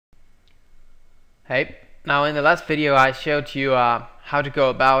Hey, now in the last video I showed you how to go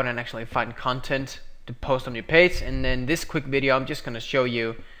about and actually find content to post on your page, and in this quick video I'm just going to show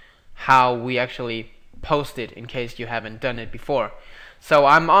you how we actually post it in case you haven't done it before. So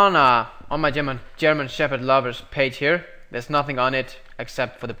I'm on my German Shepherd lovers page here. There's nothing on it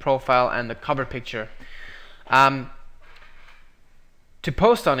except for the profile and the cover picture. To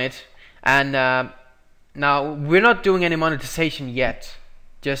post on it, and now we're not doing any monetization yet,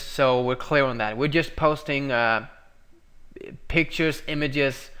 just so we're clear on that. We're just posting pictures,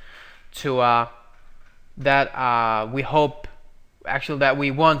 images to that we hope actually that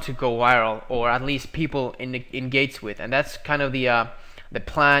we want to go viral, or at least people engage with, and that's kind of the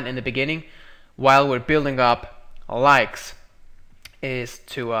plan in the beginning while we're building up likes, is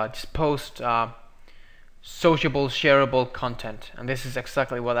to just post sociable, shareable content, and this is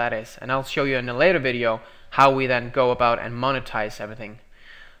exactly what that is, and I'll show you in a later video how we then go about and monetize everything.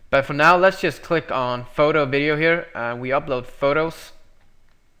 But for now, let's just click on photo video here, and we upload photos,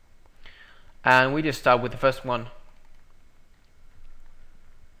 and we just start with the first one.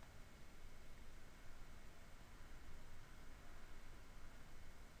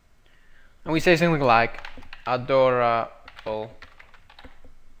 And we say something like adorable.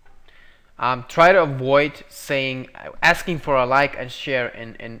 Try to avoid asking for a like and share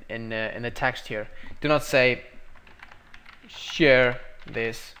in the text here. Do not say share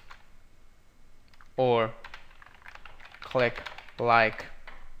this or click like.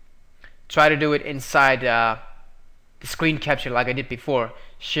 Try to do it inside the screen capture like I did before.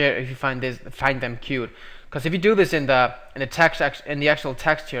 Share if you find them cute. Because if you do this in the actual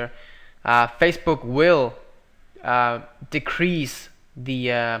text here, Facebook will decrease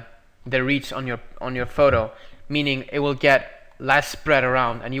the reach on your photo, meaning it will get less spread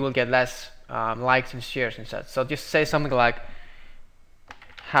around and you will get less likes and shares and such. So just say something like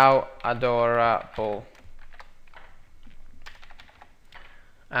how adorable,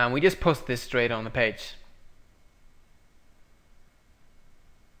 and we just post this straight on the page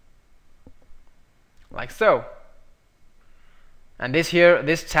like so. And this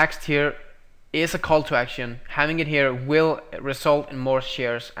text here is a call to action. Having it here will result in more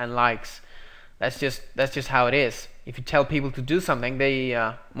shares and likes. That's just how it is. If you tell people to do something,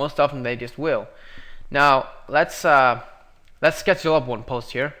 they most often they just will. Now let's schedule up one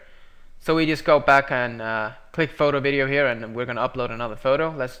post here. So we just go back and click photo video here, and we're gonna upload another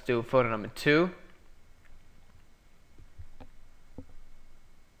photo. Let's do photo number 2.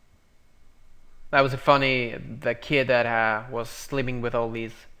 That was the kid that was sleeping with all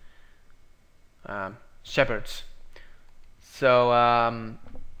these shepherds. So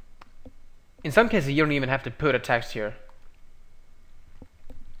in some cases you don't even have to put a text here.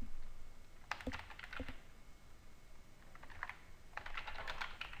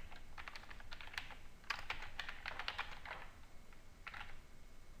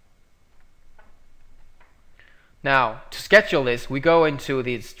 Now, to schedule this, we go into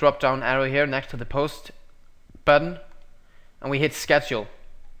this drop down arrow here next to the post button, and we hit schedule,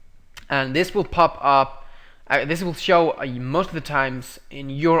 and this will pop up. This will show most of the times in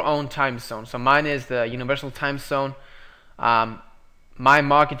your own time zone. So mine is the universal time zone. My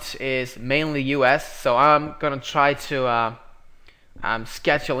market is mainly US, so I'm gonna try to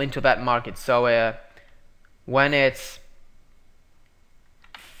schedule into that market. So when it's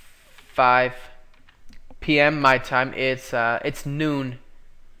 5 p.m. my time, it's noon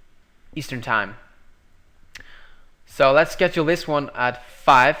Eastern time. So let's schedule this one at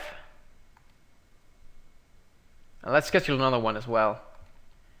 5, and let's schedule another one as well.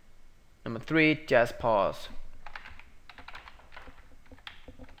 Number 3, just pause.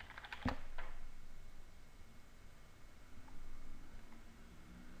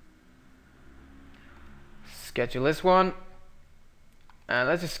 Schedule this one, and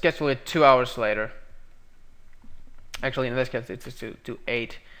let's just schedule it 2 hours later. Actually, in this case, it's to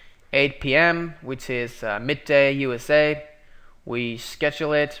 8 p.m., which is midday USA. We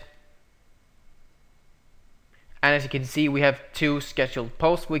schedule it, and as you can see, we have 2 scheduled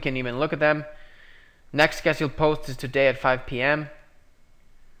posts. We can even look at them. Next scheduled post is today at 5 p.m.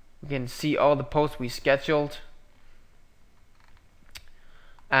 We can see all the posts we scheduled,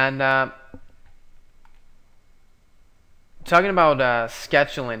 and talking about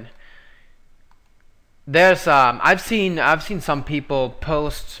scheduling. There's I've seen some people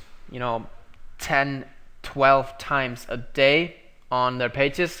post 10, 12 times a day on their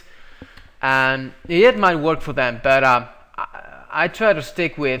pages, and it might work for them, but I try to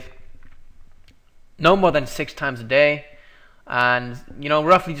stick with no more than 6 times a day, and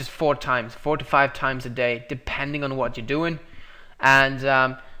roughly just 4 to 5 times a day, depending on what you're doing.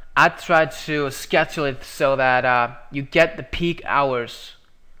 And I try to schedule it so that you get the peak hours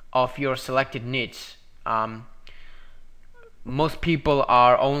of your selected niche. Most people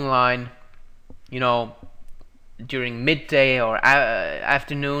are online, you know, during midday or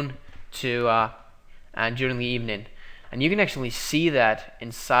afternoon to and during the evening, and you can actually see that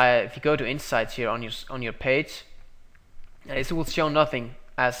inside. If you go to insights here on your page, it will show nothing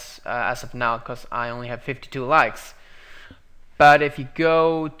as of now because I only have 52 likes. But if you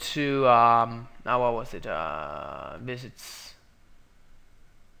go to now, what was it? Visits.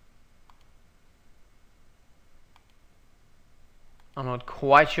 I'm not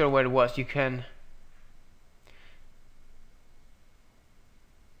quite sure where it was. You can.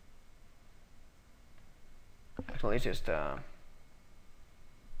 Actually, it's just well,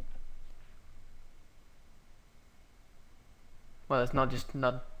 it's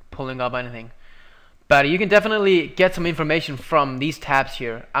not pulling up anything, but you can definitely get some information from these tabs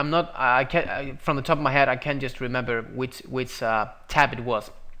here. I can't from the top of my head, I can't just remember which tab it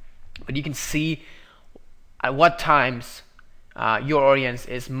was, but you can see at what times your audience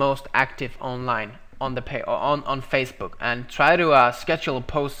is most active online on the on Facebook, and try to schedule a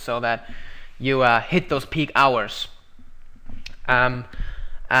post so that you hit those peak hours. And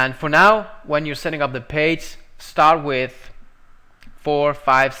for now, when you're setting up the page, start with 4,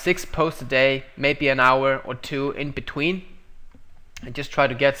 5, 6 posts a day, maybe an hour or two in between, and just try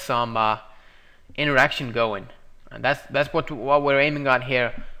to get some interaction going. And that's what we're aiming at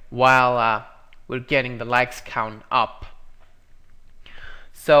here, while we're getting the likes count up.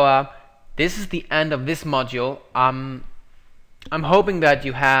 So this is the end of this module. I'm hoping that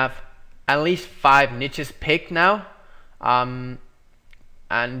you have at least 5 niches picked now, and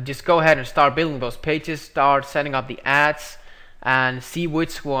just go ahead and start building those pages, start setting up the ads, and see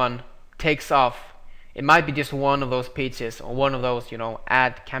which one takes off. It might be just one of those pages or one of those,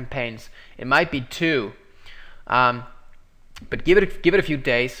 ad campaigns. It might be 2, but give it a few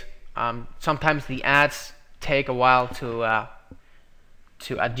days. Sometimes the ads take a while to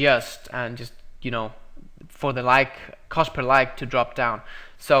adjust, and just for the cost per like to drop down.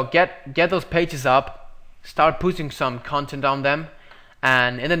 So get those pages up, start pushing some content on them,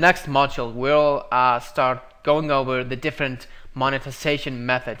 and in the next module we'll start going over the different monetization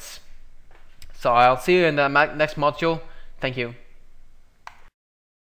methods. So I'll see you in the next module. Thank you.